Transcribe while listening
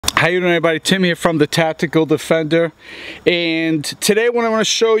How you doing, everybody? Tim here from the Tactical Defender, and today what I want to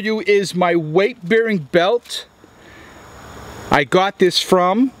show you is my weight-bearing belt. I got this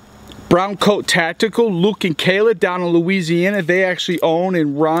from Brown Coat Tactical, Luke and Kayla down in Louisiana. They actually own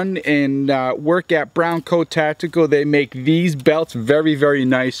and run and work at Brown Coat Tactical. They make these belts, very, very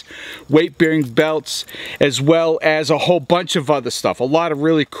nice weight-bearing belts, as well as a whole bunch of other stuff. A lot of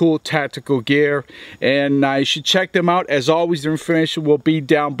really cool tactical gear, and you should check them out. As always, their information will be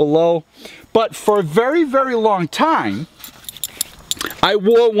down below. But for a very, very long time, I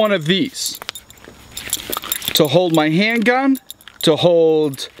wore one of these to hold my handgun, to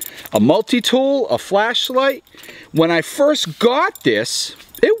hold a multi-tool, a flashlight. When I first got this,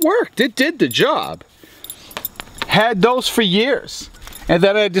 it worked. It did the job. Had those for years. And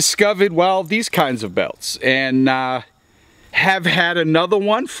then I discovered, well, these kinds of belts. And have had another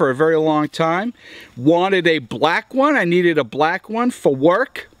one for a very long time. Wanted a black one. I needed a black one for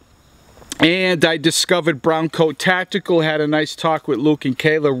work. And I discovered Brown Coat Tactical. Had a nice talk with Luke and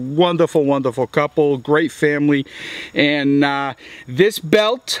Kayla. Wonderful, wonderful couple. Great family. And this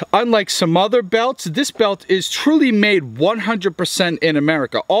belt, unlike some other belts, this belt is truly made 100% in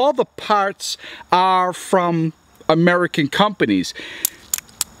America. All the parts are from American companies.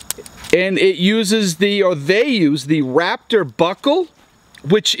 And it uses they use the Raptor buckle,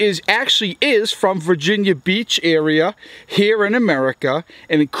 which actually is from Virginia Beach area here in America.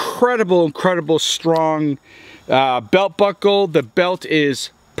 An incredible strong belt buckle. The belt is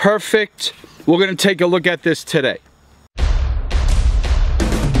perfect. We're going to take a look at this today.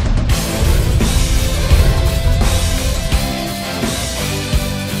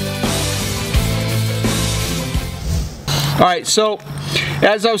 Alright, so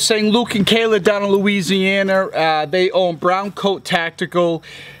as I was saying, Luke and Kayla down in Louisiana, they own Brown Coat Tactical.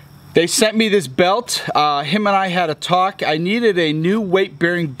 They sent me this belt. Him and I had a talk. I needed a new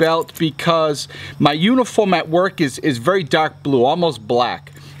weight-bearing belt because my uniform at work is very dark blue, almost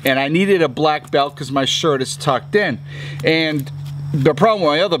black. And I needed a black belt because my shirt is tucked in. And the problem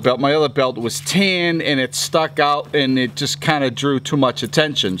with my other belt was tan and it stuck out and it just kind of drew too much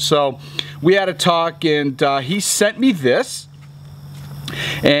attention. So we had a talk, and he sent me this.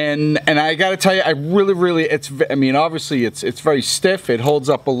 And I gotta tell you, I really, obviously it's very stiff. It holds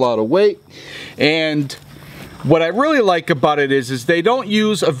up a lot of weight. And what I really like about it is they don't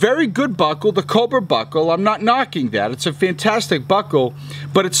use a very good buckle, the Cobra buckle. I'm not knocking that. It's a fantastic buckle,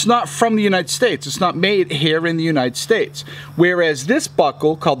 but it's not from the United States. It's not made here in the United States. Whereas this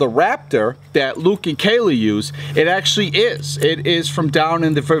buckle, called the Raptor, that Luke and Kayla use, it actually is. It is from down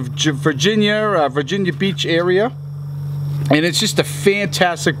in the Virginia Beach area. And it's just a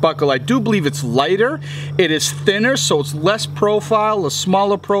fantastic buckle. I do believe it's lighter. It is thinner, so it's less profile, a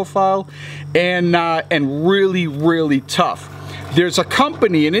smaller profile, and really tough. There's a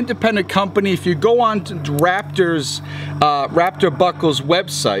company, an independent company. If you go on to Raptor Buckle's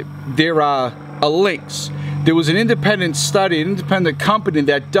website, there are links. There was an independent study, an independent company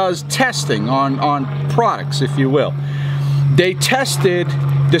that does testing on products, if you will. They tested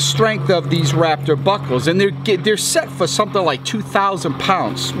the strength of these Raptor buckles, and they're set for something like 2,000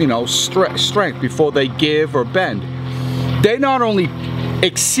 pounds, you know, strength before they give or bend. They not only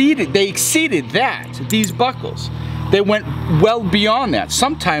exceeded that, these buckles. They went well beyond that,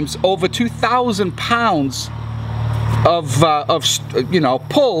 sometimes over 2,000 pounds of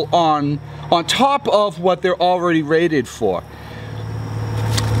pull on top of what they're already rated for.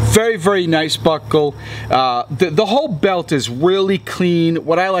 Very nice buckle. The whole belt is really clean.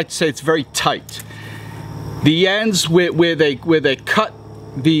 What I like to say, it's very tight. The ends where they cut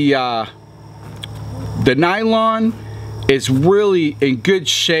the nylon is really in good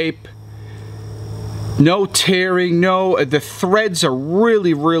shape. No tearing, the threads are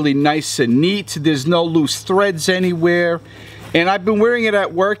really nice and neat. There's no loose threads anywhere. And I've been wearing it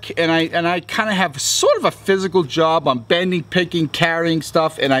at work, and I kind of have sort of a physical job. I'm bending, picking, carrying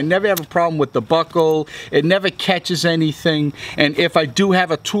stuff, and I never have a problem with the buckle. It never catches anything. And if I do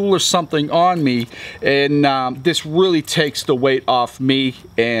have a tool or something on me, and this really takes the weight off me,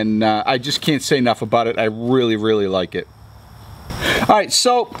 and I just can't say enough about it. I really like it. Alright,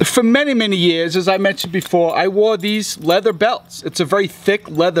 so for many years, as I mentioned before, I wore these leather belts. It's a very thick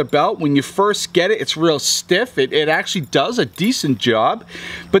leather belt. When you first get it, it's real stiff. It actually does a decent job.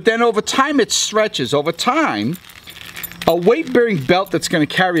 But then over time, it stretches. Over time, a weight-bearing belt that's going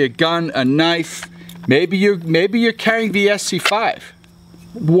to carry a gun, a knife, maybe you're carrying the SC5,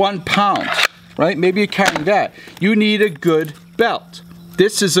 1 pound, right? Maybe you're carrying that. You need a good belt.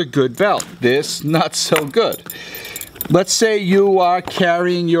 This is a good belt. This, not so good. Let's say you are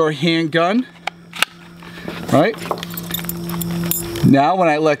carrying your handgun, right? Now when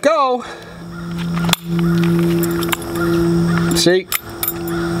I let go, see,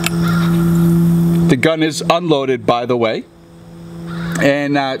 the gun is unloaded, by the way.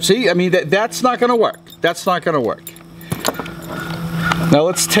 And see, I mean, that's not gonna work. That's not gonna work. Now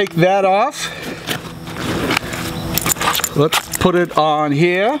let's take that off. Let's put it on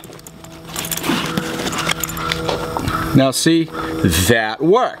here. Now see, that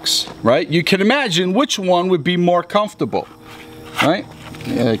works, right? You can imagine which one would be more comfortable, right?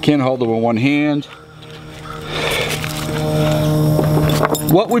 I can't hold it with one hand.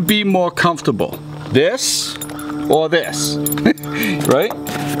 What would be more comfortable? This or this, right?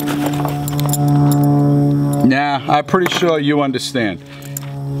 Nah, I'm pretty sure you understand.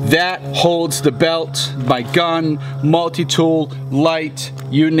 That holds the belt, my gun, multi-tool, light,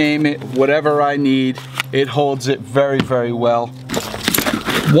 you name it, whatever I need, it holds it very, very well.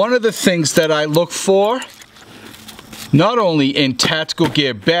 One of the things that I look for, not only in tactical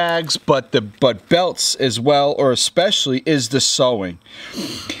gear bags, but belts as well, or especially, is the sewing.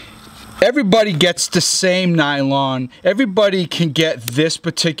 Everybody gets the same nylon. Everybody can get this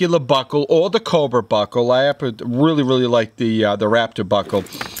particular buckle or the Cobra buckle. I really like the Raptor buckle.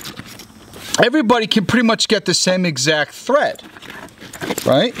 Everybody can pretty much get the same exact thread,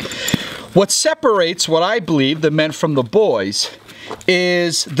 right? What separates, what I believe, the men from the boys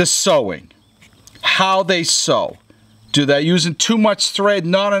is the sewing. How they sew. Do they using too much thread,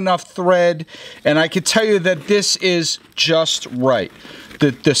 not enough thread? And I can tell you that this is just right.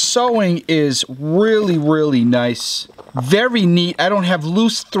 The sewing is really nice, very neat. I don't have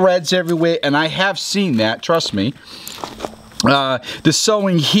loose threads everywhere, and I have seen that, trust me. The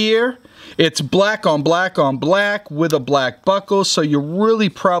sewing here, it's black on black on black with a black buckle, so you really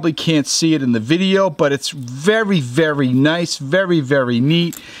probably can't see it in the video, but it's very nice, very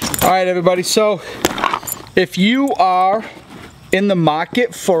neat. All right, everybody, so if you are in the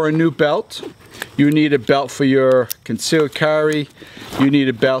market for a new belt, you need a belt for your concealed carry, you need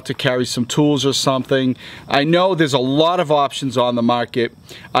a belt to carry some tools or something. I know there's a lot of options on the market.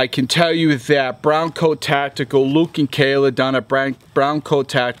 I can tell you that Brown Coat Tactical, Luke and Kayla down at Brown Coat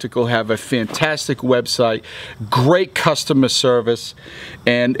Tactical have a fantastic website, great customer service,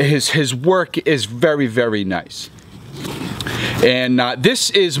 and his work is very nice. And this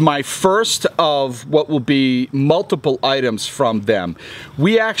is my first of what will be multiple items from them.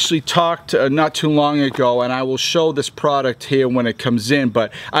 We actually talked not too long ago, and I will show this product here when it comes in,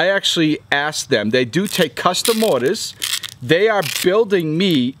 but I actually asked them. They do take custom orders. They are building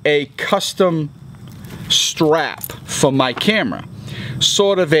me a custom strap for my camera.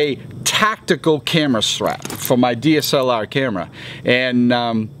 Sort of a tactical camera strap for my DSLR camera. And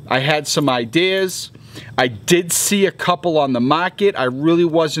I had some ideas. I did see a couple on the market. I really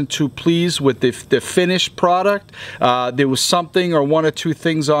wasn't too pleased with the finished product. There was something or one or two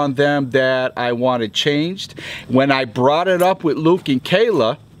things on them that I wanted changed. When I brought it up with Luke and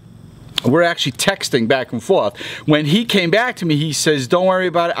Kayla, we're actually texting back and forth. When he came back to me, he says, don't worry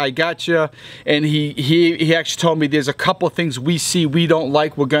about it, I got you. And he actually told me there's a couple of things we see we don't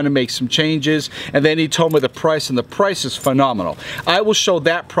like, we're gonna make some changes. And then he told me the price, and the price is phenomenal. I will show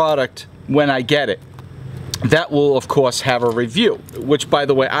that product when I get it. That will, of course, have a review, which, by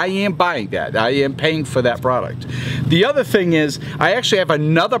the way, I am buying that. I am paying for that product. The other thing is, I actually have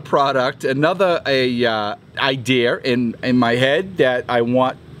another product, another idea in my head that I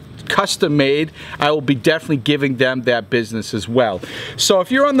want custom made. I will be definitely giving them that business as well. So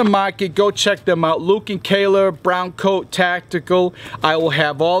if you're on the market, go check them out. Luke and Kayla, Brown Coat Tactical. I will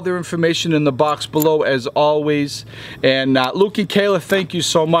have all their information in the box below as always. And Luke and Kayla, thank you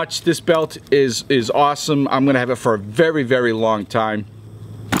so much. This belt is awesome. I'm gonna have it for a very long time.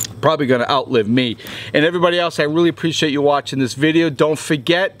 Probably gonna outlive me. And everybody else, I really appreciate you watching this video. Don't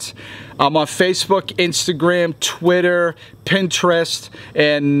forget, I'm on Facebook, Instagram, Twitter, Pinterest,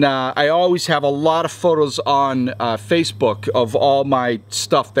 and I always have a lot of photos on Facebook of all my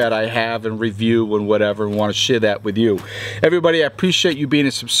stuff that I have and review and whatever, and want to share that with you. Everybody, I appreciate you being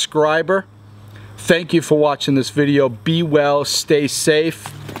a subscriber. Thank you for watching this video. Be well, stay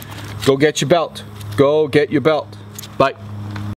safe. Go get your belt. Go get your belt. Bye.